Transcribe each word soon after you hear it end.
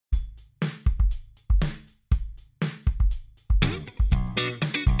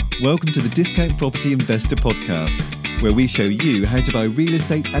Welcome to the Discount Property Investor Podcast, where we show you how to buy real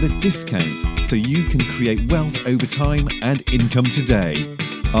estate at a discount so you can create wealth over time and income today.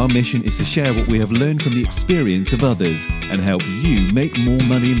 Our mission is to share what we have learned from the experience of others and help you make more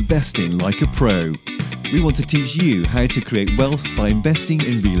money investing like a pro. We want to teach you how to create wealth by investing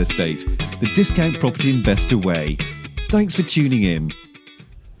in real estate, the Discount Property Investor way. Thanks for tuning in.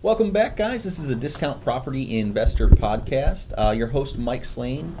 Welcome back, guys. This is a Discount Property Investor Podcast. Your host, Mike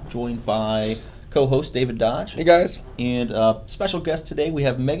Slane, joined by co-host David Dodge. Hey, guys. And special guest today, we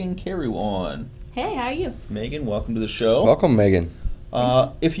have Megan Carew on. Hey, how are you? Megan, welcome to the show. Welcome, Megan.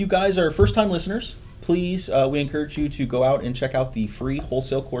 If you guys are first-time listeners, please, we encourage you to go out and check out the free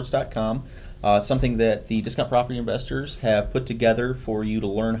wholesalecourse.com. It's something that the Discount Property Investors have put together for you to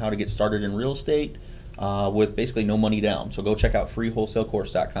learn how to get started in real estate with basically no money down. So go check out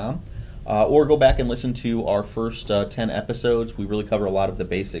freewholesalecourse.com or go back and listen to our first 10 episodes. We really cover a lot of the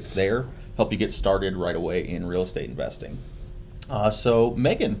basics there, help you get started right away in real estate investing. So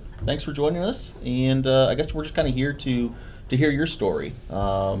Megan, thanks for joining us, and I guess we're just kind of here to hear your story.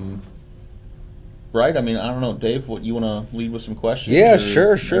 Right? I mean, I don't know, Dave, what you want to lead with some questions? Yeah,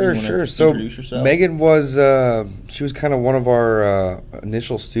 sure. So introduce yourself? Megan was, she was kind of one of our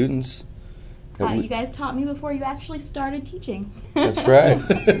initial students. You guys taught me before you actually started teaching. That's right.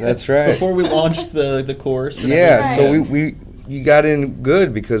 That's right. Before we launched the course. Yeah, so you got in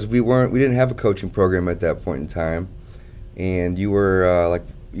good because we didn't have a coaching program at that point in time, and you were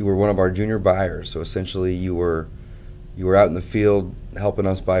one of our junior buyers. So essentially, you were out in the field helping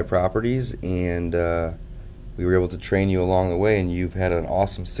us buy properties, and we were able to train you along the way, and you've had an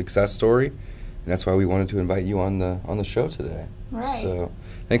awesome success story, and that's why we wanted to invite you on the show today. Right. So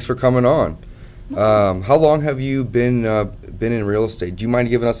thanks for coming on. How long have you been in real estate? Do you mind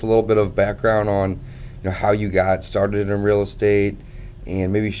giving us a little bit of background on how you got started in real estate,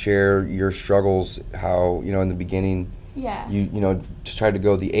 and maybe share your struggles, how in the beginning you tried to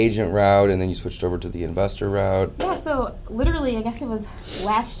go the agent route and then you switched over to the investor route? Yeah, so literally I guess it was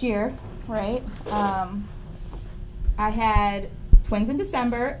last year, right? I had twins in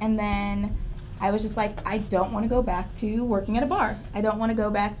December, and then I was just like, I don't want to go back to working at a bar. I don't want to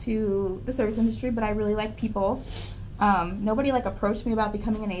go back to the service industry, but I really like people. Nobody approached me about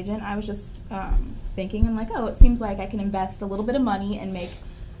becoming an agent. I was just thinking, I'm like, oh, it seems like I can invest a little bit of money and make,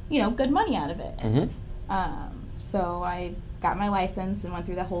 good money out of it. Mm-hmm. So I got my license and went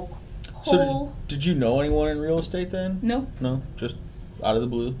through that whole. So did you know anyone in real estate then? No. No, just out of the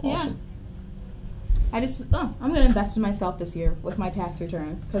blue. Awesome. Yeah. I'm going to invest in myself this year with my tax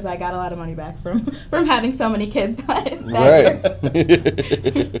return because I got a lot of money back from having so many kids that year.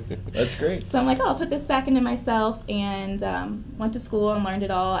 That's great. So I'm like, I'll put this back into myself, and went to school and learned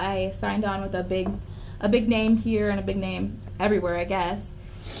it all. I signed on with a big name here and a big name everywhere, I guess.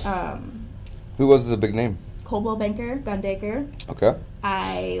 Who was the big name? Coldwell Banker, Gundaker. Okay.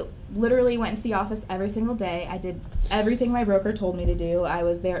 I literally went into the office every single day. I did everything my broker told me to do. I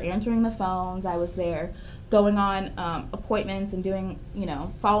was there answering the phones. I was there going on appointments and doing,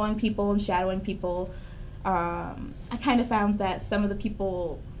 following people and shadowing people. I kind of found that some of the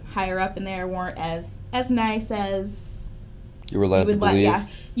people higher up in there weren't as nice as you were led to believe.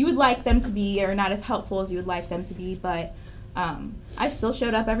 You would like them to be, or not as helpful as you would like them to be. But I still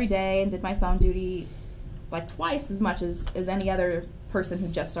showed up every day and did my phone duty twice as much as any other person who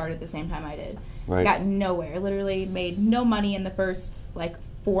just started at the same time I did. Right. Got nowhere. Literally made no money in the first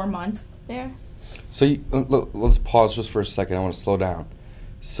 4 months there. So let's pause just for a second. I want to slow down.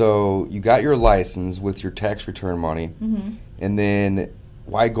 So you got your license with your tax return money, mm-hmm. and then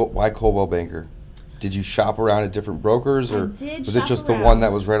why Coldwell Banker? Did you shop around at different brokers, or was it just the one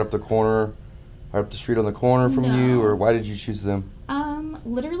that was right up the street on the corner from you, or why did you choose them?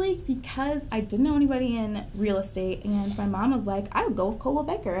 Literally because I didn't know anybody in real estate, and my mom was like, I would go with Coldwell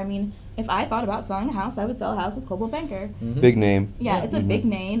Banker. I mean, if I thought about selling a house, I would sell a house with Coldwell Banker. Mm-hmm. Big name. Yeah, it's a big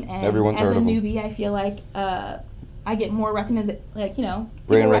name, and everyone's as heard a of them. newbie, I feel like I get more recognition,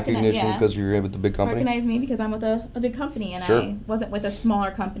 brand recognition because you're with the big company. Recognize me because I'm with a big company, and sure. I wasn't with a smaller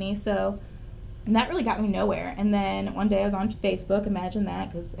company, and that really got me nowhere. And then one day I was on Facebook, imagine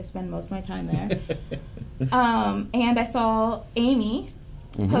that, because I spend most of my time there. And I saw Amy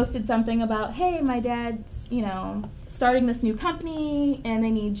posted something about, hey, my dad's, starting this new company and they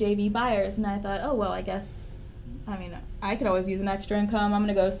need JV buyers. And I thought, oh, well, I I could always use an extra income. I'm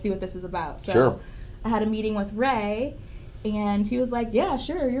going to go see what this is about. So sure. I had a meeting with Ray, and he was like, yeah,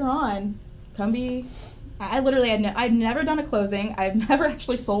 sure, you're on. Come be. I literally I'd never done a closing. I've never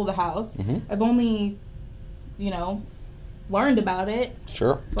actually sold a house. Mm-hmm. I've only, learned about it.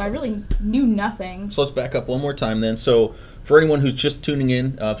 Sure. So I really knew nothing. So let's back up one more time then. So for anyone who's just tuning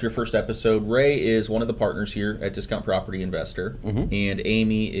in for your first episode, Ray is one of the partners here at Discount Property Investor, and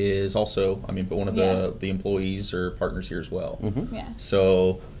Amy is also, but one of the employees or partners here as well. Yeah.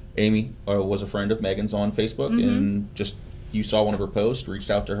 So Amy was a friend of Megan's on Facebook, and just you saw one of her posts,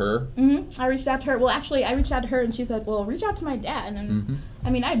 reached out to her. I reached out to her. Well, actually, I reached out to her, and she said, "Well, reach out to my dad."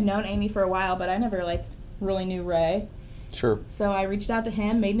 And I'd known Amy for a while, but I never really knew Ray. Sure. So I reached out to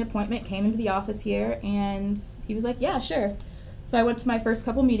him, made an appointment, came into the office here, and he was like, "Yeah, sure." So I went to my first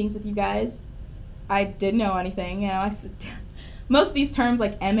couple meetings with you guys. I didn't know anything, most of these terms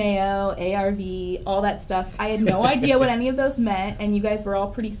like MAO, ARV, all that stuff, I had no idea what any of those meant, and you guys were all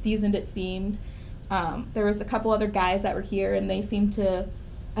pretty seasoned, it seemed. There was a couple other guys that were here, and they seemed to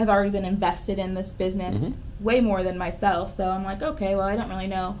have already been invested in this business way more than myself. So I'm like, okay, well, I don't really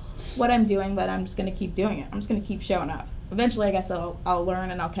know what I'm doing, but I'm just going to keep doing it. I'm just going to keep showing up. Eventually, I guess I'll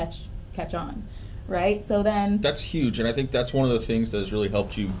learn and I'll catch on, right? So then... That's huge, and I think that's one of the things that has really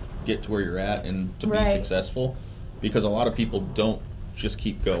helped you get to where you're at and to be successful, because a lot of people don't just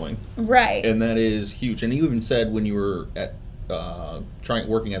keep going. Right. And that is huge. And you even said when you were at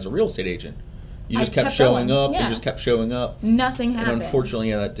working as a real estate agent, you just kept showing up and just kept showing up. Nothing happened. And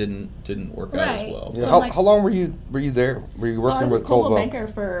unfortunately, that didn't work out as well. Yeah, so how long were you there? Were you working with Coldwell? I was a Coldwell banker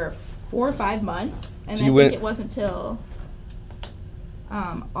for 4 or 5 months, and so I think it wasn't until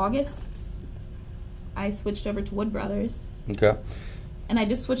August I switched over to Wood Brothers. Okay. And I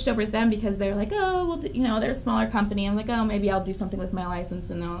just switched over to them because they were like, oh, well, they're a smaller company. I'm like, oh, maybe I'll do something with my license,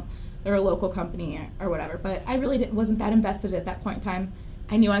 and they're a local company or whatever. But I really wasn't that invested at that point in time.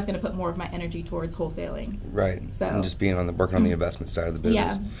 I knew I was going to put more of my energy towards wholesaling. Right. So and just being working on the investment side of the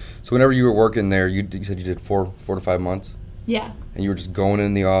business. Yeah. So whenever you were working there, you said you did 4 to 5 months. Yeah. And you were just going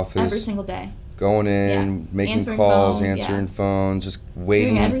in the office every single day. Going in, making answering calls, phones, answering phones, just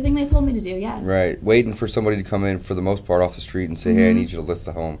waiting. Doing everything they told me to do. Yeah. Right. Waiting for somebody to come in for the most part off the street and say, hey, I need you to list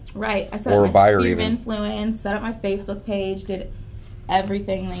the home. Right. I set up my sphere of influence, set up my Facebook page, did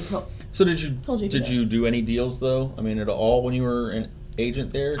everything they told. So did you do any deals though? At all when you were an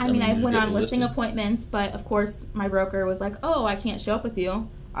agent there? I went on listing appointments, but of course my broker was like, oh, I can't show up with you.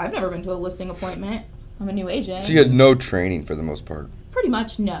 I've never been to a listing appointment. I'm a new agent. So you had no training for the most part? Pretty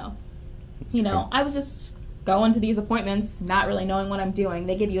much no. I was just going to these appointments, not really knowing what I'm doing.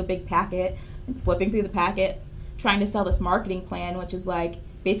 They give you a big packet, and flipping through the packet, trying to sell this marketing plan, which is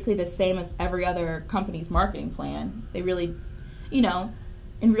basically the same as every other company's marketing plan. They really, in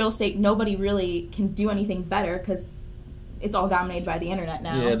real estate, nobody really can do anything better because it's all dominated by the internet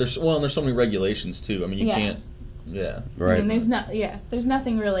now. Yeah, there's so many regulations too. You can't. Yeah. Right. There's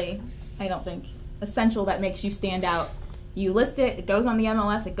nothing really, I don't think, essential that makes you stand out. You list it, it goes on the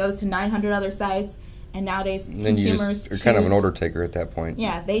MLS, it goes to 900 other sites, and nowadays consumers you're kind of an order taker at that point.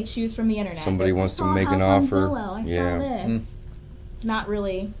 Yeah, they choose from the internet. Somebody wants to make an offer. I saw this. It's not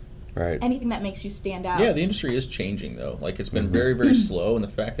really anything that makes you stand out. Yeah, the industry is changing though. It's been very, very slow, and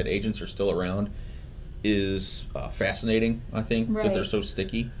the fact that agents are still around is fascinating. I think that they're so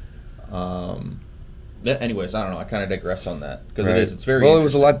sticky. Anyways, I don't know. I kind of digress on that because it's very well. It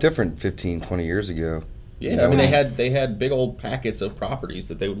was a lot different 15, 20 years ago. Yeah, they had big old packets of properties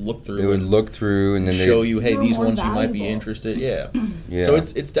that they would look through. They would look through and then show you, hey, these ones you might be interested. Yeah. So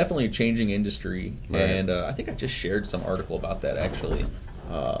it's definitely a changing industry, and I think I just shared some article about that actually.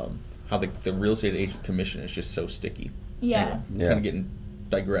 How the real estate agent commission is just so sticky. Yeah. Kind of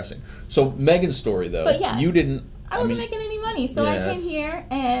digressing. So Megan's story though, but you didn't. I wasn't making any money, so I came here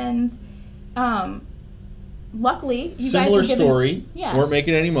and. Luckily, you guys were Similar story. Yeah. Weren't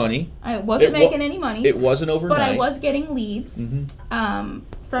making any money. I wasn't making any money. It wasn't overnight. But I was getting leads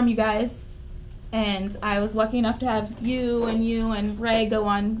from you guys. And I was lucky enough to have you and Ray go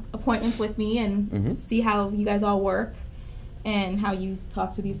on appointments with me and see how you guys all work and how you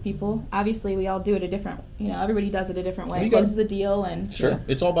talk to these people. Obviously, we all do it a different, everybody does it a different way. Closes a deal and... Sure.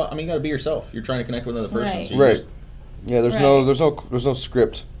 It's all about, you got to be yourself. You're trying to connect with another person. Right. So you Yeah, there's no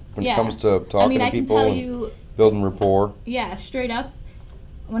script when it comes to talking to people and building rapport. Yeah, straight up.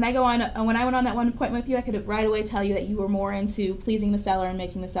 When I went on that one appointment with you, I could right away tell you that you were more into pleasing the seller and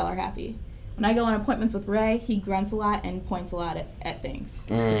making the seller happy. When I go on appointments with Ray, he grunts a lot and points a lot at things.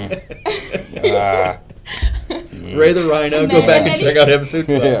 Ray the Rhino, go back and check out episode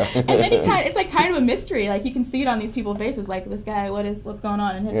 12. Yeah. And then it's kind of a mystery. You can see it on these people's faces. This guy, what's going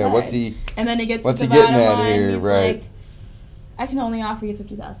on in his head? What's he? And then he gets what's to the he getting bottom at line. here? He's right. I can only offer you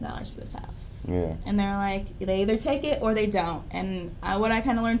 $50,000 for this house. Yeah. And they're like, they either take it or they don't. And what I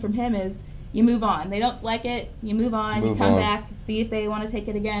kind of learned from him is you move on. They don't like it, you move on. You come back, see if they want to take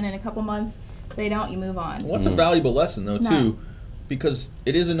it again in a couple months. They don't. You move on. What's a valuable lesson, though, too, because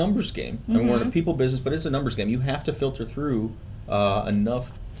it is a numbers game. I mean, we're in a people business, but it's a numbers game. You have to filter through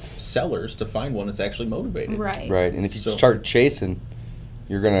enough sellers to find one that's actually motivated. Right. Right, and if you start chasing,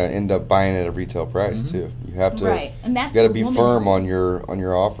 you're going to end up buying at a retail price, too. You have to, and that's you got to be firm on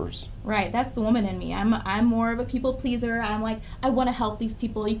your offers. Right, that's the woman in me. I'm more of a people pleaser. I'm like, I want to help these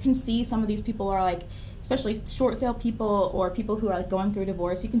people. You can see some of these people are like, especially short sale people or people who are like going through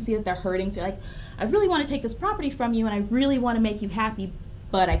divorce. You can see that they're hurting. So you're like, I really want to take this property from you, and I really want to make you happy,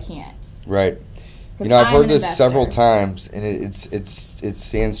 but I can't. Right. You know, I've heard this several times, and it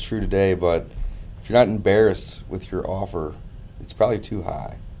stands true today. But if you're not embarrassed with your offer, it's probably too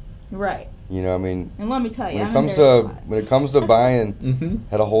high. Right. You know, I mean, and let me tell you, when it comes to buying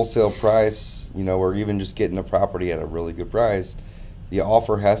at a wholesale price, you know, or even just getting a property at a really good price, the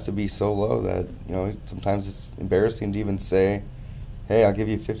offer has to be so low that, you know, sometimes it's embarrassing to even say, hey, I'll give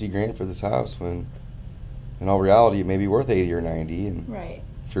you $50,000 for this house, when in all reality it may be worth 80 or 90. And right.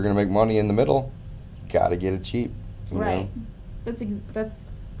 if you're going to make money in the middle, you got to get it cheap. Right. That's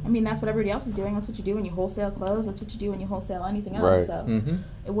I mean, that's what everybody else is doing. That's what you do when you wholesale clothes. That's what you do when you wholesale anything else. Right. So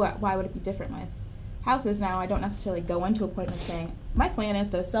why would it be different with houses? Now, I don't necessarily go into appointments saying, my plan is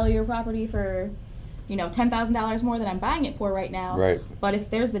to sell your property for, you know, $10,000 more than I'm buying it for right now. Right. But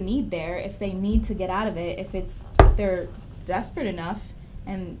if there's the need there, if they need to get out of it, if they're desperate enough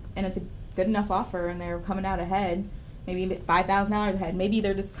and it's a good enough offer and they're coming out ahead, maybe $5,000 ahead, maybe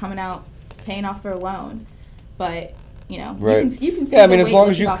they're just coming out paying off their loan. But, you know, you can see I mean, as long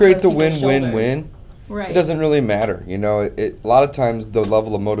as you create the win-win-win, right. It doesn't really matter. You know, a lot of times the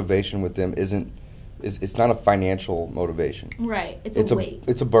level of motivation with them it's not a financial motivation. Right. It's a weight.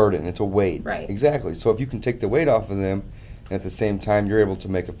 It's a burden. It's a weight. Right. Exactly. So if you can take the weight off of them, and at the same time you're able to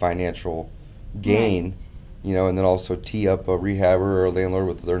make a financial gain, you know, and then also tee up a rehabber or a landlord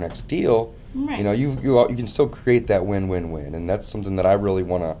with their next deal, you know, you can still create that win-win-win. And that's something that I really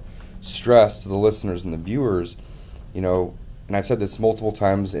want to stress to the listeners and the viewers. You know, and I've said this multiple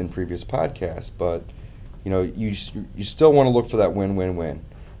times in previous podcasts, but, you know, you still want to look for that win-win-win.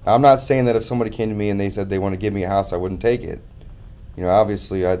 Now, I'm not saying that if somebody came to me and they said they want to give me a house, I wouldn't take it. You know,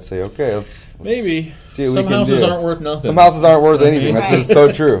 obviously, I'd say, okay, let's maybe see what some we can do. Some houses aren't worth nothing. Some houses aren't worth anything. That's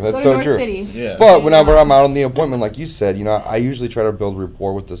so true. That's so true. Yeah. But whenever I'm out on the appointment, like you said, you know, I usually try to build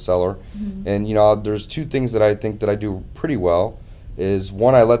rapport with the seller. And, you know, there's two things that I think that I do pretty well. Is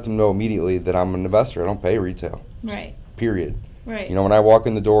one, I let them know immediately that I'm an investor. I don't pay retail. Right. Period. Right. You know, when I walk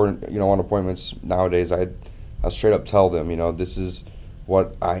in the door, you know, on appointments nowadays, I'll straight up tell them, you know, this is who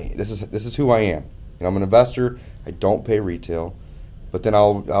I am. You know, I'm an investor. I don't pay retail. But then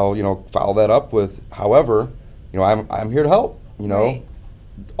I'll you know, follow that up with, however, you know, I'm here to help. You know,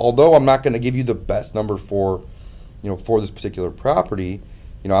 although I'm not going to give you the best number for, you know, for this particular property,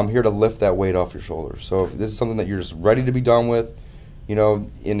 you know, I'm here to lift that weight off your shoulders. So if this is something that you're just ready to be done with, you know,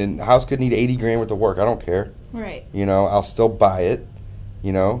 and the house could need $80,000 worth of work, I don't care. Right. You know, I'll still buy it,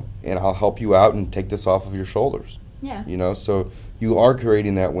 you know, and I'll help you out and take this off of your shoulders. Yeah. You know, so you are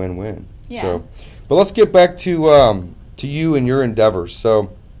creating that win-win. Yeah. So, but let's get back to you and your endeavors.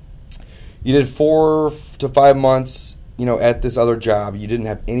 So you did 4 to 5 months, you know, at this other job. You didn't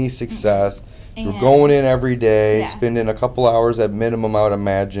have any success. You were going in every day, spending a couple hours at minimum, I would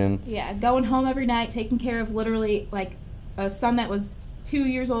imagine. Yeah, going home every night, taking care of literally like a son that was 2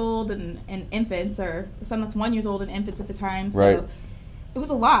 years old and infants, or a son that's 1 year old and infants at the time. So it was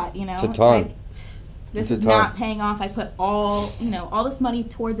a lot, you know. It's a ton. Like, this is not paying off. I put all this money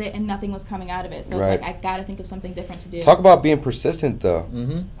towards it, and nothing was coming out of it. So it's like, I got to think of something different to do. Talk about being persistent, though.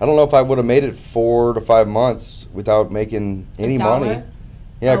 I don't know if I would have made it 4 to 5 months without making any money.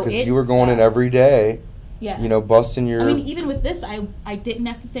 Yeah, because you were going in every day. Yeah. You know, busting your... I mean, even with this, I didn't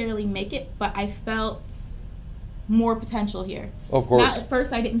necessarily make it, but I felt more potential here. Of course. Not at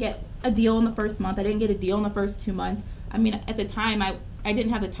first, I didn't get a deal in the first month. I didn't get a deal in the first 2 months. I mean, at the time, I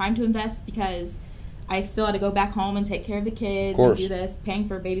didn't have the time to invest because I still had to go back home and take care of the kids and do this. Paying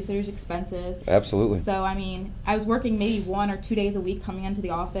for a babysitter is expensive. Absolutely. So, I mean, I was working maybe 1 or 2 days a week coming into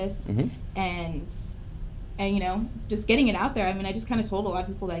the office and you know, just getting it out there. I mean, I just kind of told a lot of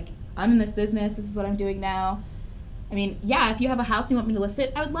people, like, I'm in this business. This is what I'm doing now. I mean, yeah, if you have a house and you want me to list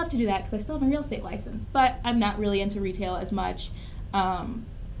it, I would love to do that because I still have a real estate license. But I'm not really into retail as much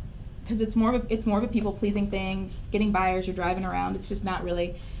because it's more of a people-pleasing thing. Getting buyers, you're driving around. It's just not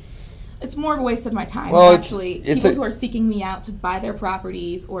really... It's more of a waste of my time. Well, actually, people who are seeking me out to buy their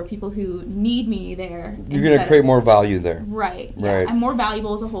properties or people who need me there. You're going to create more value there. Right. Yeah. Right. I'm more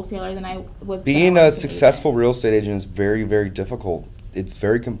valuable as a wholesaler than I was. Being a successful real estate agent is very, very difficult. It's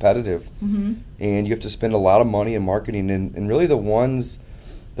very competitive. And you have to spend a lot of money in marketing. And really the ones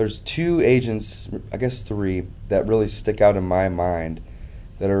there's 2 agents, I guess 3, that really stick out in my mind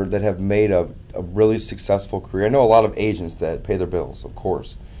that have made a really successful career. I know a lot of agents that pay their bills, of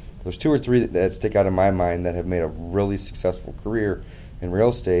course. There's 2 or 3 that stick out in my mind that have made a really successful career in real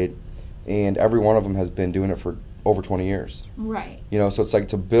estate, and every one of them has been doing it for over 20 years. Right. You know, so it's like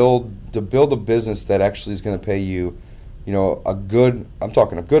to build a business that actually is going to pay you, you know, I'm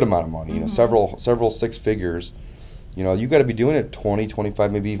talking a good amount of money, you know, several 6 figures. You know, you got to be doing it 20,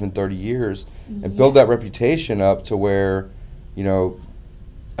 25, maybe even 30 years and build that reputation up to where, you know,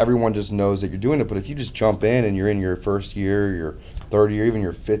 everyone just knows that you're doing it. But if you just jump in and you're in your first year, your third year, even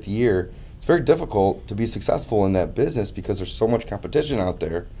your 5th year, it's very difficult to be successful in that business because there's so much competition out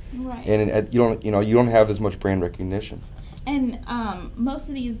there. Right. And you don't have as much brand recognition. And most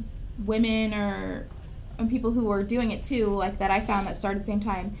of these women and people who were doing it too, like that I found that started at the same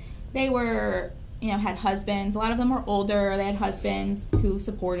time, they were, you know, had husbands. A lot of them were older. They had husbands who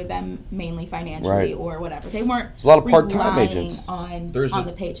supported them mainly financially or whatever. They weren't. There's a lot of part-time agents on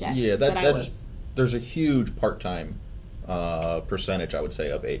the paychecks. Yeah, there's a huge part-time percentage, I would say,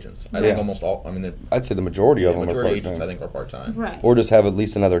 of agents. I think almost all. I mean, I'd say the majority of them are part-time. Agents, I think, are part-time. Right. Or just have at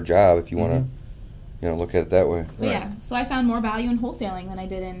least another job if you want to, you know, look at it that way. Right. Yeah. So I found more value in wholesaling than I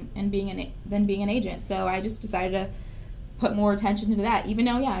did in being an agent. So I just decided to put more attention to that. Even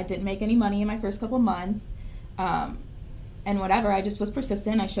though, I didn't make any money in my first couple months, and whatever. I just was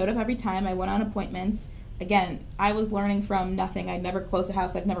persistent. I showed up every time. I went on appointments. Again, I was learning from nothing. I'd never closed a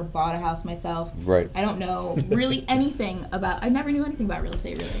house. I've never bought a house myself. Right. I don't know really anything about. I never knew anything about real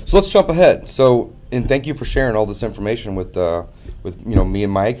estate, really. So let's jump ahead. So, and thank you for sharing all this information with you know, me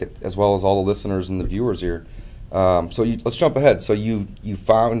and Mike, as well as all the listeners and the viewers here. Let's jump ahead. So you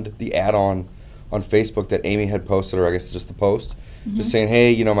found the ad on Facebook that Amy had posted, or I guess just the post, just saying,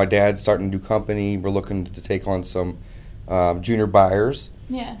 hey, you know, my dad's starting a new company. We're looking to take on some junior buyers.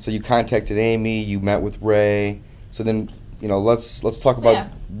 Yeah. So you contacted Amy, you met with Ray. So then, you know, let's talk about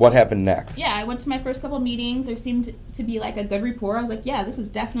what happened next. Yeah, I went to my first couple of meetings. There seemed to be like a good rapport. I was like, yeah, this is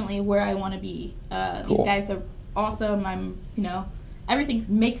definitely where I want to be. Cool. These guys are awesome. I'm, you know, everything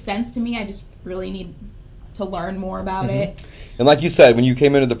makes sense to me. I just really need to learn more about it. And like you said, when you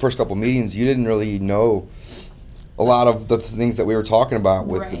came into the first couple of meetings, you didn't really know a lot of the things that we were talking about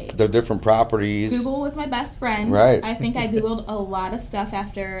with the different properties. Google was my best friend. Right. I think I Googled a lot of stuff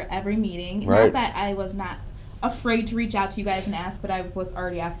after every meeting. Right. Not that I was not afraid to reach out to you guys and ask, but I was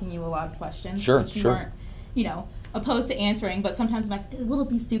already asking you a lot of questions. Sure, which you weren't, you know, opposed to answering. But sometimes I'm like, will it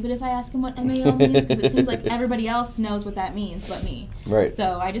be stupid if I ask him what MAO means? Because it seems like everybody else knows what that means but me. Right.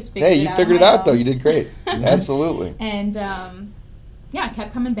 So I just figured it out. Hey, you figured it out, though. You did great. Absolutely. And, I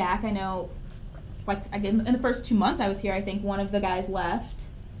kept coming back. I know, like, in the first 2 months I was here, I think one of the guys left.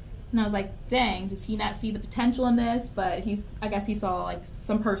 And I was like, dang, does he not see the potential in this? But I guess he saw, like,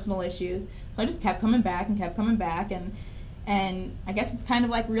 some personal issues. So I just kept coming back. And I guess it's kind of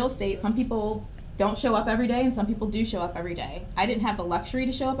like real estate. Some people don't show up every day, and some people do show up every day. I didn't have the luxury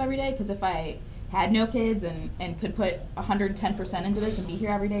to show up every day, because if I had no kids and could put 110% into this and be here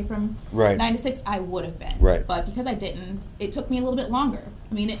every day from 9 to 6, I would have been. Right. But because I didn't, it took me a little bit longer.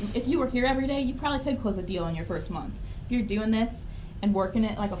 I mean, if you were here every day, you probably could close a deal in your first month. If you're doing this and working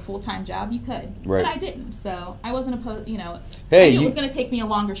it like a full-time job, you could. Right. But I didn't, so I wasn't opposed, you know. Hey, I knew it was going to take me a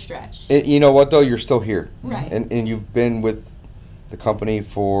longer stretch. You know what, though? You're still here. Right. And you've been with the company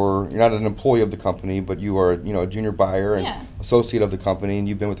you're not an employee of the company, but you are, you know, a junior buyer and associate of the company, and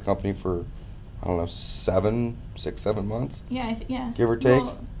you've been with the company for, I don't know, 6, 7 months? Yeah, Give or take?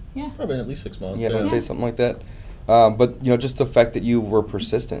 Well, yeah. Probably at least 6 months. Yeah, I'd say something like that. But, you know, just the fact that you were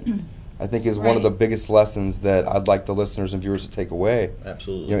persistent, I think is one of the biggest lessons that I'd like the listeners and viewers to take away.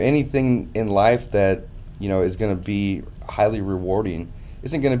 Absolutely. You know, anything in life that, you know, is going to be highly rewarding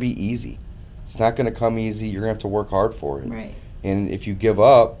isn't going to be easy. It's not going to come easy. You're going to have to work hard for it. Right. And if you give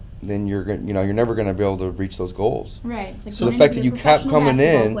up, then you're never going to be able to reach those goals. Right. Like, so the fact that you kept coming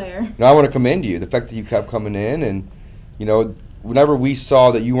in, I want to commend you. The fact that you kept coming in, and, you know, whenever we saw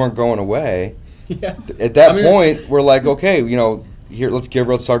that you weren't going away, at that point we're like, okay, you know,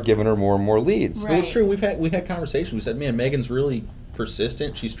 let's start giving her more and more leads. Right. Well, it's true. We've had conversations. We said, man, Megan's really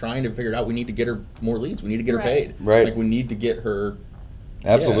persistent. She's trying to figure it out. We need to get her more leads. We need to get her paid. Right. Like, we need to get her.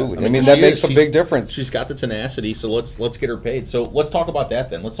 Absolutely. Yeah. I mean that makes a big difference. She's got the tenacity, so let's get her paid. So let's talk about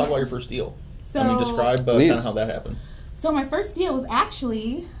that then. Let's talk about your first deal. So, describe kind of how that happened. So my first deal was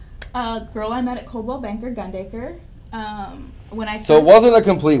actually a girl I met at Coldwell Banker, Gundaker. So it wasn't a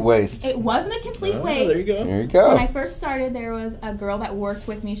complete waste. It wasn't a complete waste. There you go. There you go. When I first started, there was a girl that worked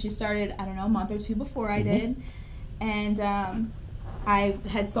with me. She started, I don't know, a month or two before I did. And I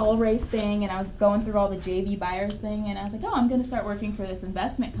had sold race thing, and I was going through all the JV buyers thing, and I was like, oh, I'm going to start working for this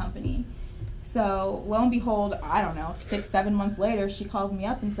investment company. So lo and behold, I don't know, 6-7 months later, she calls me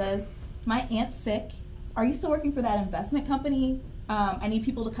up and says, my aunt's sick. Are you still working for that investment company? I need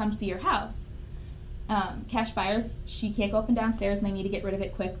people to come see your house. Cash buyers, she can't go up and downstairs, and they need to get rid of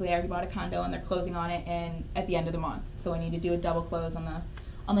it quickly. I already bought a condo, and they're closing on it and at the end of the month. So I need to do a double close on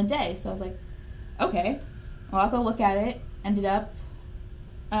the day. So I was like, okay, well, I'll go look at it. Ended up,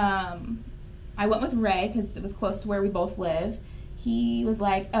 I went with Ray because it was close to where we both live. He was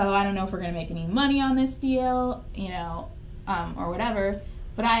like, oh, I don't know if we're going to make any money on this deal, or whatever.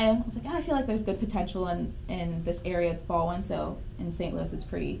 But I was like, I feel like there's good potential in this area. It's Baldwin, so in St. Louis, it's a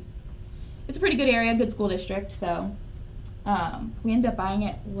pretty good area, good school district. So we ended up buying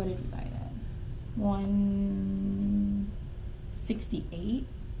it. What did we buy it at? $168.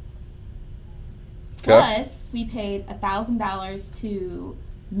 Plus, we paid $1,000 to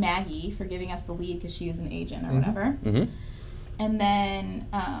Maggie for giving us the lead because she was an agent or whatever. Mm-hmm. And then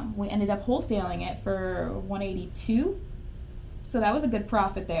we ended up wholesaling it for $182. So that was a good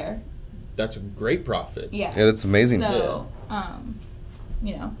profit there. That's a great profit. Yeah. Yeah, that's amazing. So, I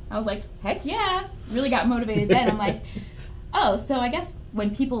was like, heck yeah. Really got motivated then. I'm like, oh, so I guess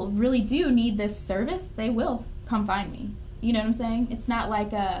when people really do need this service, they will come find me. You know what I'm saying? It's not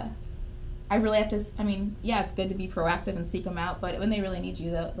like I really have to, yeah, it's good to be proactive and seek them out, but when they really need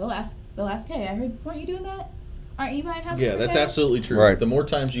you, they'll ask, hey, I heard, weren't you doing that? Aren't you buying houses? Yeah, that's absolutely true. Right. The more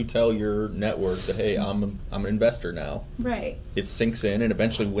times you tell your network that, hey, I'm an investor now, right, it sinks in, and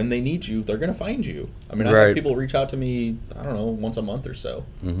eventually when they need you, they're going to find you. I Right. have people reach out to me, I don't know, once a month or so,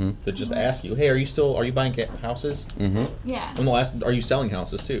 to just ask you, hey, are you buying houses? Mm-hmm. Yeah. And they'll ask, are you selling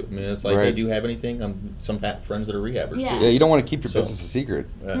houses too? It's like, Right. hey, do you have anything? Some friends that are rehabbers Yeah. too. Yeah, you don't want to keep your So- business a secret.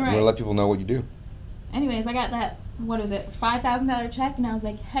 Right. You want to let people know what you do. Anyways, I got that, $5,000 check, and I was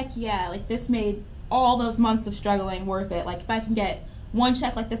like, heck yeah, like this made all those months of struggling worth it. Like if I can get one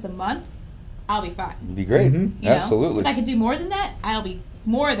check like this a month, I'll be fine. It'd be great. Mhm. You know? Absolutely. If I could do more than that, I'll be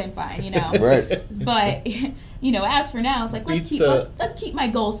more than fine, Right. But, as for now, it's like, let's keep my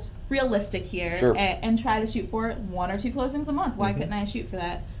goals realistic here, Sure. and try to shoot for 1 or 2 closings a month. Why couldn't I shoot for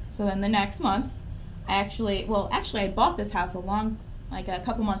that? So then the next month, I bought this house a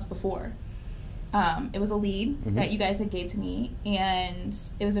couple months before. It was a lead that you guys had gave to me, and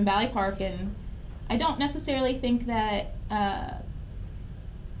it was in Valley Park, and I don't necessarily think that,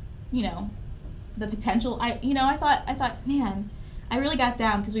 the potential, I thought, man, I really got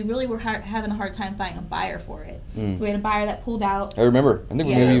down because we really were having a hard time finding a buyer for it. So we had a buyer that pulled out. I remember. I think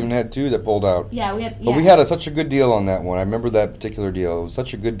we Yeah. maybe even had 2 that pulled out. Yeah, we had. But we had such a good deal on that one. I remember that particular deal. It was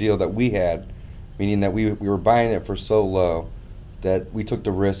such a good deal that we had, meaning that we were buying it for so low that we took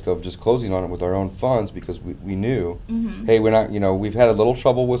the risk of just closing on it with our own funds because we knew, hey, we're not, we've had a little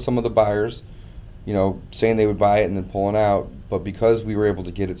trouble with some of the buyers, saying they would buy it and then pulling out. But because we were able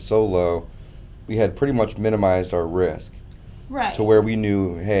to get it so low, we had pretty much minimized our risk. Right. To where we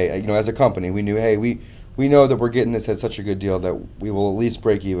knew, hey, as a company, we knew, hey, we know that we're getting this at such a good deal that we will at least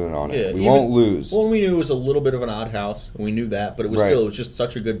break even on it. We won't lose. Well, we knew it was a little bit of an odd house. We knew that, but it was still just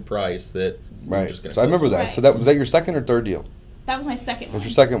such a good price that we were just going to. So I remember that. Right. So was that your second or third deal? That was my second one. That was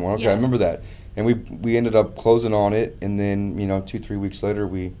your second one. Okay, Yeah. I remember that. And we ended up closing on it, and then 2-3 weeks later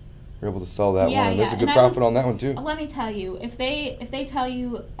we were able to sell that Yeah, one. And there's yeah. a good And I profit on that one too. Let me tell you, if they tell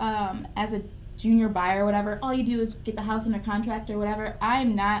you as a junior buyer or whatever, all you do is get the house under contract or whatever,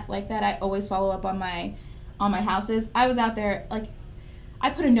 I'm not like that. I always follow up on my houses. I was out there, like, I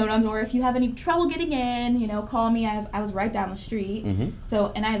put a note on the door, if you have any trouble getting in, call me. I was right down the street.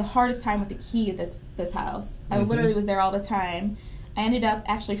 So, and I had the hardest time with the key of this house. I literally was there all the time. I ended up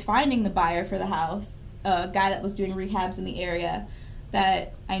actually finding the buyer for the house, a guy that was doing rehabs in the area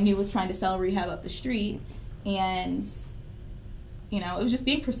that I knew was trying to sell a rehab up the street. And it was just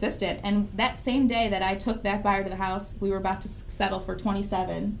being persistent. And that same day that I took that buyer to the house, we were about to settle for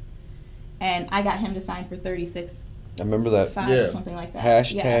 27, and I got him to sign for 36. I remember that. Or something like that.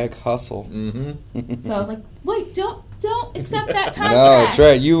 Hashtag hustle. So I was like, wait, don't accept that contract. No, that's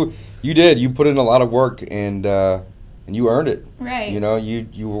right. You did. You put in a lot of work, and you earned it. Right.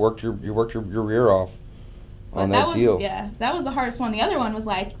 You worked your rear off on that deal. Yeah, that was the hardest one. The other one was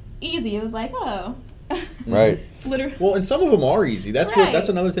like easy. It was like, oh. Right. Literally. Well, and some of them are easy. That's Right. that's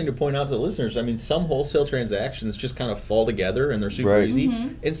another thing to point out to the listeners. Some wholesale transactions just kind of fall together and they're super Right. easy,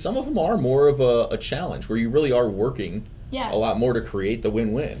 and some of them are more of a challenge where you really are working Yeah. a lot more to create the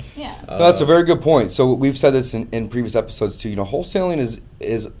win-win. Yeah. No, that's a very good point. So we've said this in previous episodes too. Wholesaling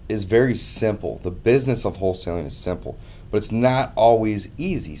is very simple. The business of wholesaling is simple, but it's not always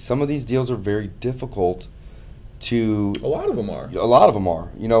easy. Some of these deals are very difficult to... A lot of them are. A lot of them are,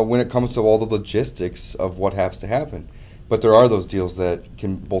 you know, when it comes to all the logistics of what has to happen. But there are those deals that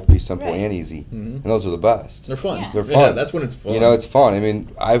can both be simple and easy, and those are the best. They're fun. Yeah. They're fun. Yeah, that's when it's fun. You know, it's fun. I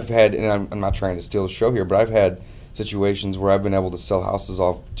mean, I've had, and I'm not trying to steal the show here, but I've had situations where I've been able to sell houses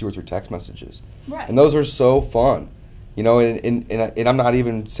off 2 or 3 text messages. Right. And those are so fun. You know, and I'm not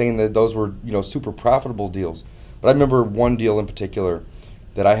even saying that those were, you know, super profitable deals. But I remember one deal in particular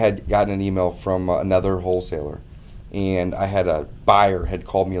that I had gotten an email from another wholesaler. And I had a buyer had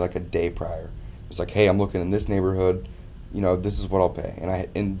called me like a day prior. It was like, hey, I'm looking in this neighborhood. You know, this is what I'll pay.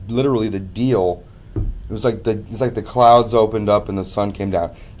 And literally the deal, it's like the clouds opened up and the sun came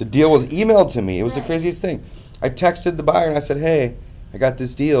down. The deal was emailed to me. It was the craziest thing. I texted the buyer and I said, hey, I got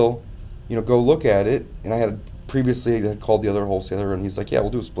this deal. You know, go look at it. And I had previously called the other wholesaler and he's like, yeah, we'll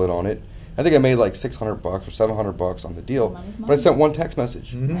do a split on it. I think I made like $600 or $700 on the deal. Money's But I money. sent one text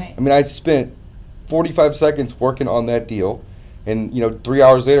message. Right. I mean, I spent 45 seconds working on that deal. And, you know, 3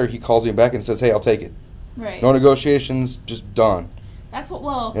 hours later, he calls me back and says, hey, I'll take it. Right. No negotiations, just done. That's what.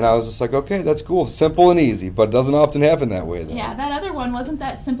 Well. And I was just like, okay, that's cool. Simple and easy, but it doesn't often happen that way, though. Yeah, that other one wasn't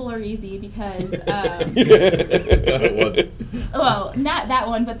that simple or easy because. It wasn't. Well, not that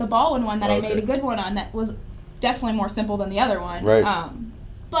one, but the Baldwin one that I made Okay. a good one on that was definitely more simple than the other one. Right.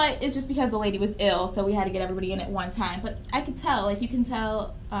 But it's just because the lady was ill, so we had to get everybody in at one time. But I could tell, like you can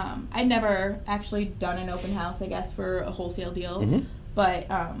tell, I'd never actually done an open house, I guess, for a wholesale deal. Mhm. But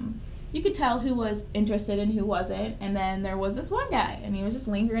you could tell who was interested and who wasn't. And then there was this one guy, and he was just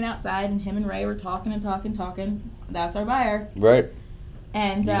lingering outside, and him and Ray were talking and talking. That's our buyer. Right.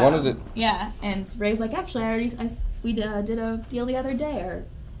 And You wanted it. Yeah, and Ray's like, actually, we did a deal the other day or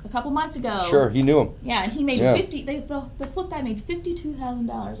a couple months ago. Sure, he knew him. Yeah, and he made Yeah. the flip guy made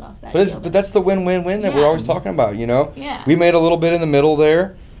 $52,000 off that. But that's the win-win-win that we're Yeah. always talking about, you know? Yeah. We made a little bit in the middle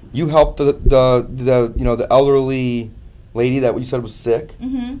there. You helped the you know, the elderly lady that you said was sick.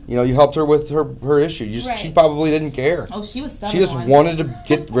 Mm-hmm. You know, you helped her with her issue. She Right. probably didn't care. Oh, she was stubborn. She just wanted to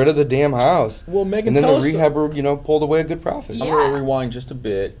get rid of the damn house. Well, Megan, and then tell the us- rehabber, you know, pulled away a good profit. Yeah. I'm going to rewind just a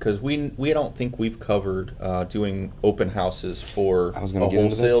bit because we don't think we've covered doing open houses for I was a gonna get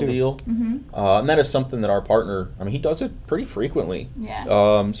into that wholesale too. deal. Mm-hmm. And that is something that our partner, I mean, he does it pretty frequently.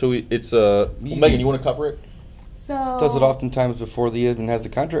 Yeah. So it's well, Megan, you want to cover it? So Does it oftentimes before the even has the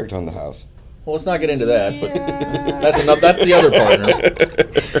contract on the house. Well, let's not get into that. But Yeah. that's enough. That's the other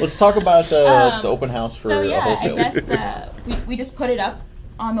partner. Let's talk about the open house for So a yeah, wholesale. I guess we just put it up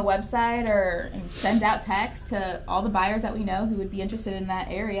on the website and send out text to all the buyers that we know who would be interested in that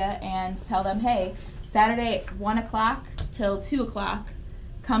area and tell them, hey, Saturday at 1 o'clock till 2 o'clock,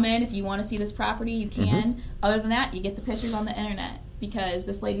 come in if you want to see this property, you can. Other than that, you get the pictures on the internet. Because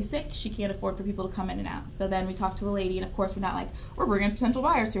this lady's sick, she can't afford for people to come in and out. So then we talk to the lady, and of course we're not like, we're bringing potential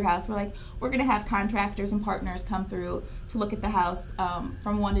buyers to your house. We're like, we're going to have contractors and partners come through to look at the house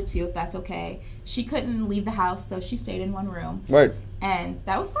from 1 to 2, if that's okay. She couldn't leave the house, so she stayed in one room. Right. And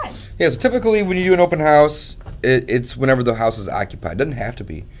that was fun. Yeah, so typically when you do an open house, it's whenever the house is occupied. It doesn't have to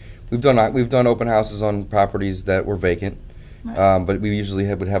be. We've done open houses on properties that were vacant, Right. but we usually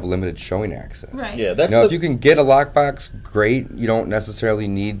would have limited showing access. Right. Yeah, that's If you can get a lockbox, great. You don't necessarily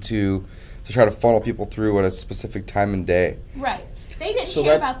need to try to funnel people through at a specific time and day. Right. They didn't So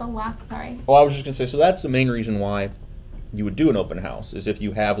care that's- about the lock. Sorry. Well, I was just going to say, so that's the main reason why you would do an open house, is if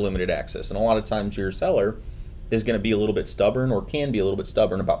you have limited access. And a lot of times your seller is going to be a little bit stubborn or can be a little bit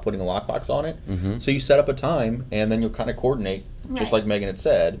stubborn about putting a lockbox on it. So you set up a time, and then you'll kind of coordinate, just Right. like Megan had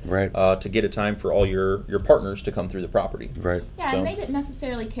said, Right. to get a time for all your partners to come through the property. Right. Yeah, So- and they didn't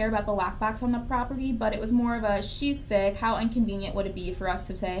necessarily care about the lockbox on the property, but it was more of a, she's sick, how inconvenient would it be for us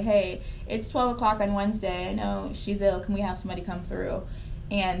to say, hey, it's 12 o'clock on Wednesday, I know she's ill, can we have somebody come through?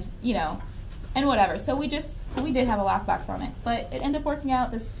 And, you know, and whatever. So we did have a lockbox on it, but it ended up working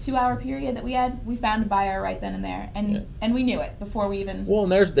out this 2-hour period that we found a buyer right then and there, and we knew it before we even. Well,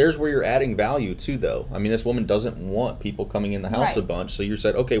 and there's where you're adding value too, though. I mean, this woman doesn't want people coming in the house Right. a bunch, so you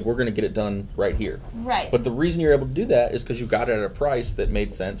said, okay, we're going to get it done right here. Right. But the reason you're able to do that is because you got it at a price that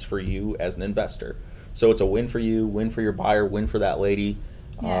made sense for you as an investor. So it's a win for you, win for your buyer, win for that lady.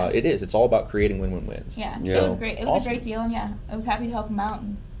 Yeah. It is. It's all about creating win-win-wins. Yeah, Yeah. it was great. It was Awesome. a great deal, and yeah, I was happy to help him out.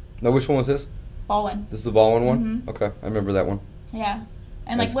 And Now, which one was this? Baldwin. This is the Baldwin one? Mhm. Okay, I remember that one. Yeah,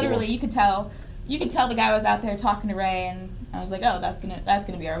 and That's like literally, cool. you could tell the guy was out there talking to Ray, and I was like, oh, that's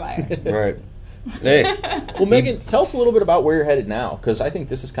gonna be our buyer. Right. Hey. Well, Megan, tell us a little bit about where you're headed now, because I think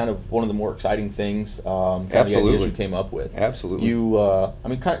this is kind of one of the more exciting things. Kind of the Absolutely. ideas you came up with. Absolutely. You, I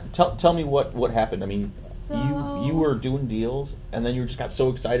mean, tell me what happened. I mean, So- you were doing deals, and then you just got so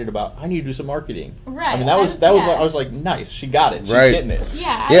excited about, I need to do some marketing. Right. I mean, that was I was like, nice, she got it. She's Right. getting it.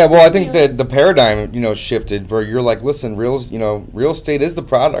 Yeah. Yeah, well, I started think deals. that the paradigm, shifted where you're like, listen, real estate is the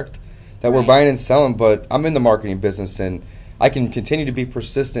product that we're Right. buying and selling, but I'm in the marketing business and I can continue to be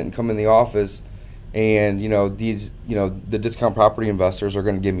persistent and come in the office and, the discount property investors are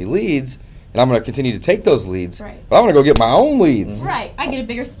going to give me leads and I'm going to continue to take those leads. Right. But I'm going to go get my own leads. Right. I get a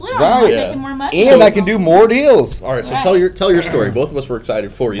bigger split on Right. it, Yeah. making more money. And I can do more deals. All right, so Right. tell your story. Both of us were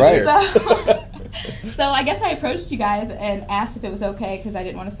excited for you Right. there. So I guess I approached you guys and asked if it was okay because I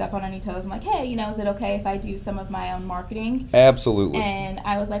didn't want to step on any toes. I'm like, hey, is it okay if I do some of my own marketing? Absolutely. And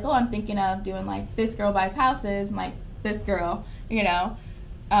I was like, I'm thinking of doing like this girl buys houses and like this girl,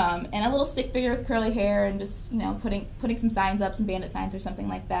 and a little stick figure with curly hair and just, putting some signs up, some bandit signs or something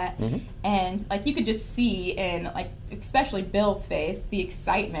like that. Mm-hmm. And like you could just see in like especially Bill's face the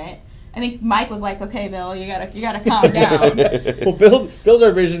excitement. I think Mike was like, okay, Bill, you gotta calm down. Well, Bill's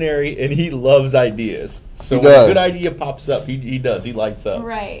our visionary, and he loves ideas. So He when does. a good idea pops up, he does. He lights up.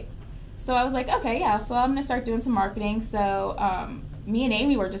 Right. So I was like, okay, yeah, so I'm going to start doing some marketing. So me and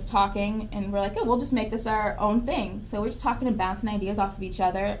Amy were just talking, and we're like, oh, we'll just make this our own thing. So we're just talking and bouncing ideas off of each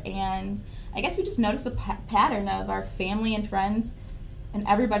other. And I guess we just noticed a pattern of our family and friends and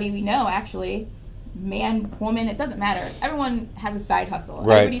everybody we know, actually, man, woman, it doesn't matter. Everyone has a side hustle.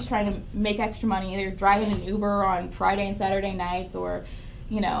 Right. Everybody's trying to make extra money. They're driving an Uber on Friday and Saturday nights or,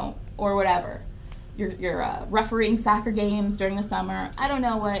 or whatever. You're refereeing soccer games during the summer. I don't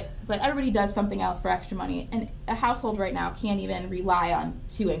know what, but everybody does something else for extra money. And a household right now can't even rely on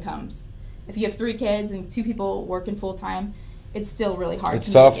two incomes. If you have 3 kids and 2 people working full time, it's still really hard It's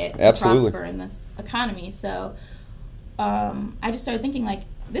to tough. make it Absolutely. prosper in this economy. So I just started thinking, like,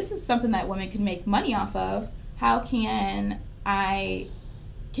 this is something that women can make money off of. How can I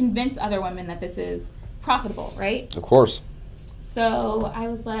convince other women that this is profitable, right? Of course. So I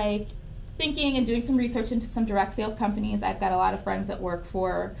was like thinking and doing some research into some direct sales companies. I've got a lot of friends that work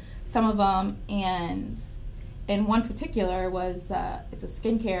for some of them, and one particular was it's a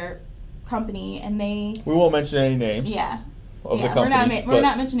skincare company, and they We won't mention any names. yeah Of the yeah companies, we're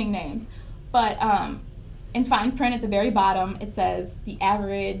not mentioning names, but in fine print at the very bottom it says the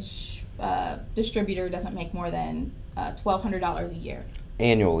average distributor doesn't make more than $1,200 a year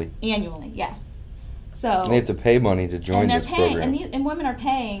Annually. yeah. So They have to pay money to join and they're this paying, program. and women are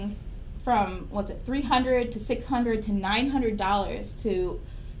paying from $300 to $600 to $900 to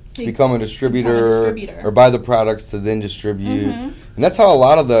become a distributor, distributor. or buy the products to then distribute. Mhm. And that's how a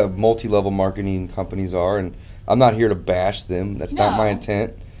lot of the multi-level marketing companies are. And I'm not here to bash them. That's not my No.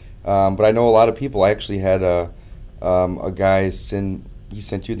 intent. But I know a lot of people. I actually had a guy he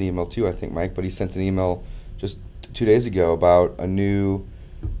sent you the email too, I think, Mike, but he sent an email just 2 days ago about a new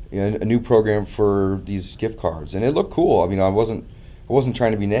program for these gift cards. And it looked cool. I mean, I wasn't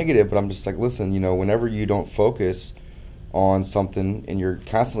trying to be negative, but I'm just like, listen, whenever you don't focus on something and you're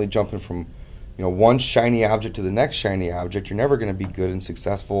constantly jumping from, one shiny object to the next shiny object, you're never going to be good and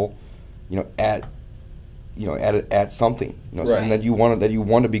successful, at something, something Right. that you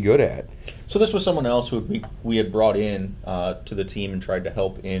want to be good at. So this was someone else who we had brought in to the team and tried to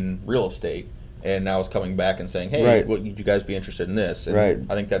help in real estate, and now is coming back and saying, "Hey, Right. would you guys be interested in this?" And Right.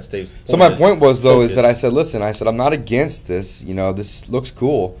 I think that stays. So my point was, though, is that I said, listen, I'm not against this. This looks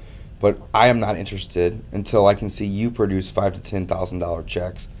cool, but I am not interested until I can see you produce $5,000 to $10,000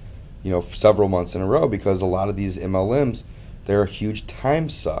 checks, for several months in a row, because a lot of these MLMs, they're a huge time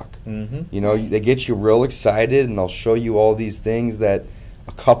suck. Mm-hmm. They get you real excited, and they'll show you all these things that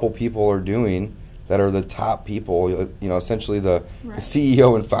a couple people are doing that are the top people. Essentially the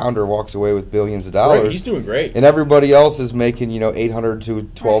CEO and founder walks away with billions of dollars. Right, he's doing great. And everybody else is making, $800 to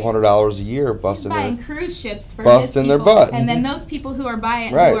 $1,200 a year, busting buying their cruise ships for busting his their people. butt. And then those people who are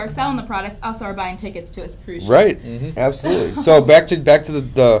buying, Right. who are selling the products, also are buying tickets to his cruise ship. right. Mhm. Absolutely. So back to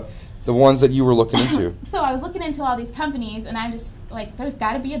the ones that you were looking into. So I was looking into all these companies, and I'm just like, there's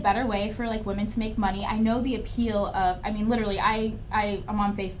got to be a better way for like women to make money. I know the appeal of, I mean, literally, I'm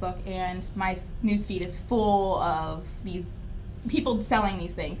on Facebook, and my newsfeed is full of these people selling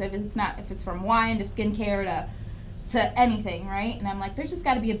these things. If it's from wine to skincare to anything, right? And I'm like, there's just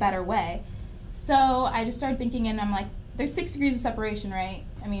got to be a better way. So I just started thinking, and I'm like, there's 6 degrees of separation, right?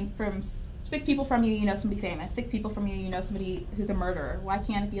 I mean, from 6 people from you, somebody famous. 6 people from you, somebody who's a murderer. Why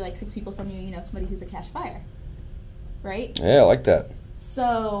can't it be like 6 people from you, somebody who's a cash buyer, right? Yeah, I like that.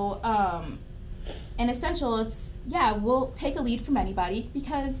 So, in Essential, we'll take a lead from anybody,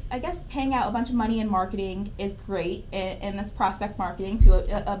 because I guess paying out a bunch of money in marketing is great, and that's prospect marketing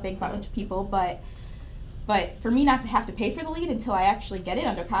to a big bunch of people, but for me not to have to pay for the lead until I actually get it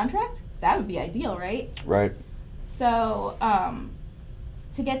under contract, that would be ideal, right? Right. So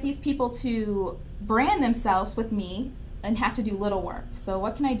to get these people to brand themselves with me and have to do little work. So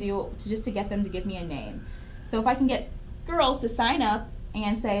what can I do to get them to give me a name? So if I can get girls to sign up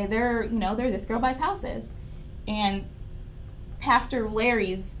and say they're This Girl Buys Houses, and Pastor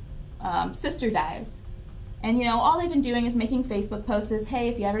Larry's sister dies, and all they've been doing is making Facebook posts is, hey,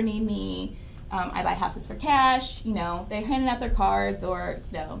 if you ever need me, I buy houses for cash. They're handing out their cards, or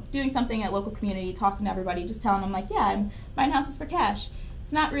doing something at local community, talking to everybody, just telling them like, yeah, I'm buying houses for cash.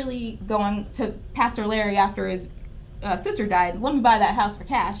 It's not really going to Pastor Larry after his sister died, let me buy that house for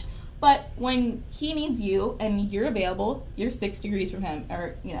cash. But when he needs you and you're available, you're 6 degrees from him,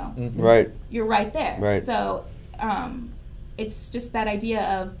 or Right. You're right there. Right. So it's just that idea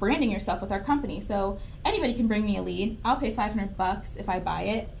of branding yourself with our company. So anybody can bring me a lead. I'll pay $500 if I buy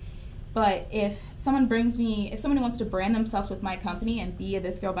it. But if someone wants to brand themselves with my company and be a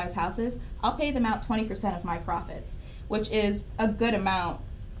This Girl Buys Houses, I'll pay them out 20% of my profits, which is a good amount.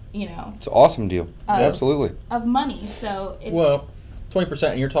 It's an awesome deal. Absolutely. Of money. So it's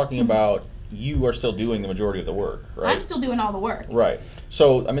 20%, and you're talking about you are still doing the majority of the work, right? I'm still doing all the work. Right.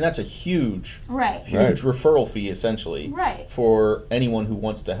 So, that's a huge referral fee, essentially, for anyone who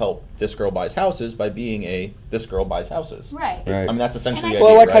wants to help This Girl Buys Houses by being a This Girl Buys Houses. Right. That's essentially the idea,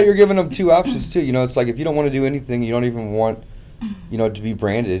 idea, I like how you're giving them two options, too. It's like if you don't want to do anything, you don't even want, to be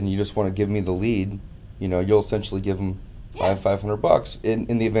branded, and you just want to give me the lead, you'll essentially give them $500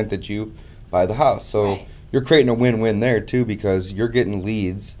 in the event that you buy the house. So you're creating a win-win there too, because you're getting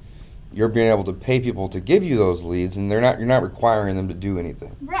leads, you're being able to pay people to give you those leads, and you're not requiring them to do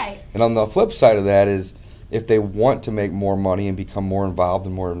anything. Right. And on the flip side of that is, if they want to make more money and become more involved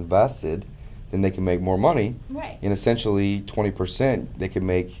and more invested, then they can make more money. Right. And essentially 20% they can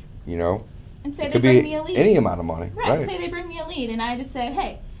make, and say it they could bring be me a lead. any amount of money. Right. Say they bring me a lead, and I just said,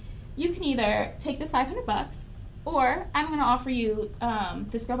 hey, you can either take this $500, or I'm going to offer you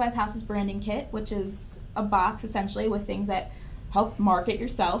This Girl Buys Houses branding kit, which is a box essentially with things that help market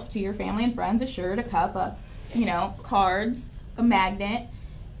yourself to your family and friends: a shirt, a cup, cards, a magnet,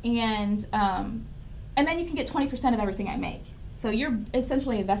 and then you can get 20% of everything I make. So you're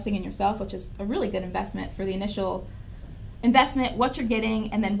essentially investing in yourself, which is a really good investment for the initial investment, what you're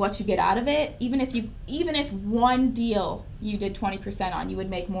getting, and then what you get out of it. Even if one deal you did 20% on, you would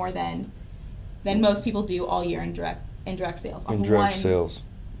make more than most people do all year in direct sales. In direct sales.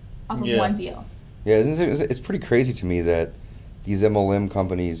 Off of one deal. Yeah, it's pretty crazy to me that these MLM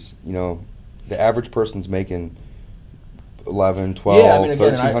companies, the average person's making $1,100, $1,200,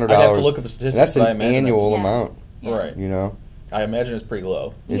 $1,300. I have to look up the statistics. That's an annual amount. Yeah. Right. I imagine it's pretty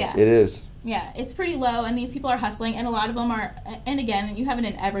low. It is. Yeah, it's pretty low, and these people are hustling, and a lot of them are. And again, you have it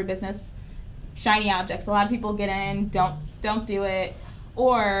in every business. Shiny objects. A lot of people get in, don't do it.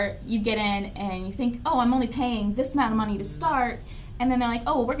 Or you get in and you think, oh, I'm only paying this amount of money to start, and then they're like,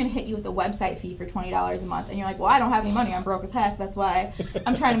 oh, well, we're going to hit you with a website fee for $20 a month, and you're like, well, I don't have any money, I'm broke as heck, that's why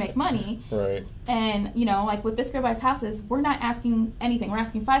I'm trying to make money. Right. And like with This Girl Buys Houses, we're not asking anything. We're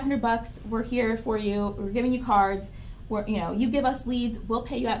asking $500. We're here for you. We're giving you cards. You give us leads, we'll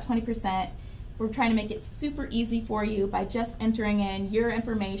pay you out 20%. We're trying to make it super easy for you by just entering in your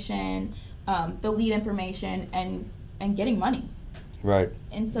information, the lead information, and getting money. Right.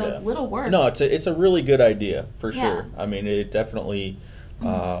 And so it's little work. No, it's a really good idea for sure. It definitely,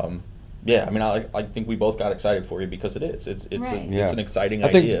 I think we both got excited for you because it is. It's an exciting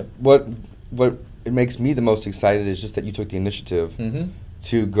idea. I think what it makes me the most excited is just that you took the initiative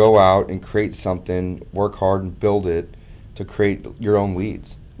to go out and create something, work hard and build it to create your own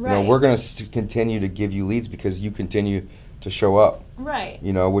leads. Right. We're going to continue to give you leads because you continue to show up. Right.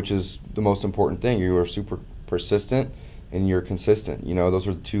 Which is the most important thing. You are super persistent and you're consistent. Those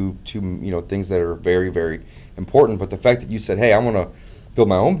are two things that are very, very important. But the fact that you said, hey, I want to build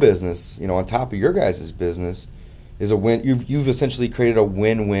my own business, on top of your guys' business, is a win. You've essentially created a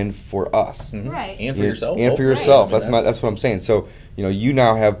win-win for us. Right. And for yourself. And for yourself. Right. That's what I'm saying. So, you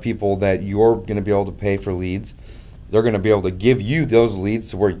now have people that you're going to be able to pay for leads. They're going to be able to give you those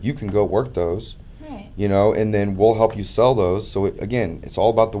leads to where you can go work those. Right. And then we'll help you sell those. So again, it's all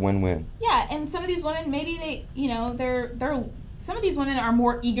about the win-win. Yeah, and some of these women, maybe they're some of these women are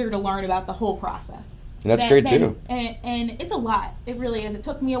more eager to learn about the whole process. And that's great too. And it's a lot. It really is. It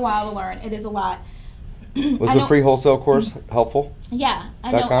took me a while to learn. It is a lot. Was the free wholesale course helpful? Yeah,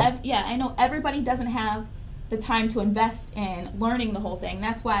 I know. I know everybody doesn't have the time to invest in learning the whole thing.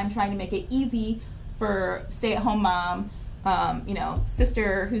 That's why I'm trying to make it easy for stay-at-home mom,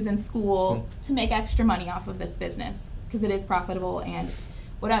 sister who's in school to make extra money off of this business because it is profitable and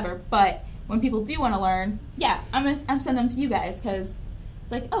whatever. But when people do want to learn, I'm sending them to you guys because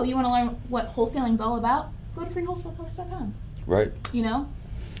it's like, oh, you want to learn what wholesaling's all about? go to freewholesalecourse.com. Right. You know,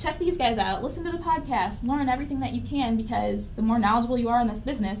 check these guys out, listen to the podcast, learn everything that you can, because the more knowledgeable you are in this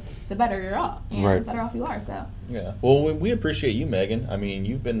business, the better you're off. Right. The better off you are. So. Yeah. Well, we appreciate you, Megan. I mean,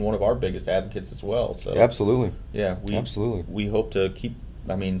 you've been one of our biggest advocates as well. So. Absolutely. Yeah. We hope to keep.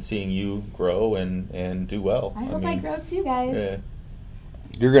 I mean, seeing you grow and do well. I hope I grow too, guys. Yeah.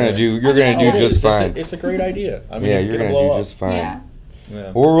 You're gonna do just fine. It's a great idea. I mean, yeah, it's you're gonna do blow just up. fine. Yeah.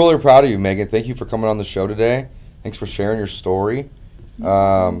 Yeah. Well, we're really proud of you, Megan. Thank you for coming on the show today. Thanks for sharing your story.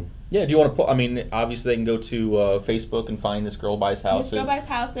 Yeah, do you want to I mean, obviously they can go to Facebook and find This Girl Buys Houses. This Girl Buys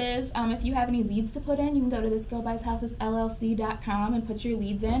Houses. If you have any leads to put in, you can go to thisgirlbuyshousesllc.com and put your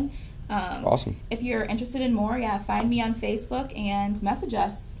leads in. Awesome. If you're interested in more, find me on Facebook and message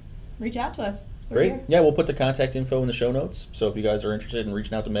us. Reach out to us. We're Great. here. Yeah, we'll put the contact info in the show notes. So if you guys are interested in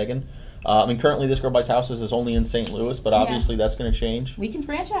reaching out to Megan. I mean, currently This Girl Buys Houses is only in St. Louis, but obviously that's going to change. We can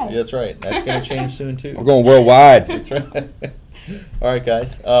franchise. Yeah, that's right. That's going to change soon, too. We're going worldwide. That's right. All right,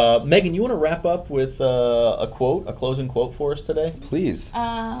 guys. Megan, you want to wrap up with a closing quote for us today? Please.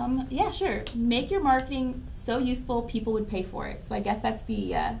 Yeah, sure. Make your marketing so useful people would pay for it. So I guess that's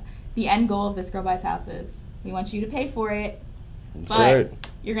the end goal of This Girl Buys Houses. We want you to pay for it, That's but right.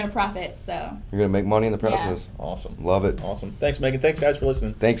 you're going to profit. So You're going to make money in the process. Awesome. Love it. Awesome. Thanks, Megan. Thanks, guys, for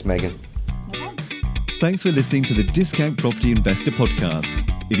listening. Thanks, Megan. no problem. Thanks for listening to the Discount Property Investor Podcast.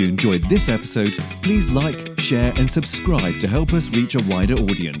 If you enjoyed this episode, please like, share, and subscribe to help us reach a wider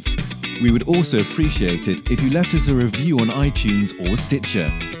audience. We would also appreciate it if you left us a review on iTunes or Stitcher.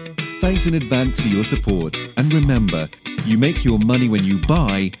 Thanks in advance for your support. And remember, you make your money when you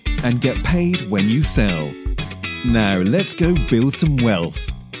buy and get paid when you sell. Now let's go build some wealth.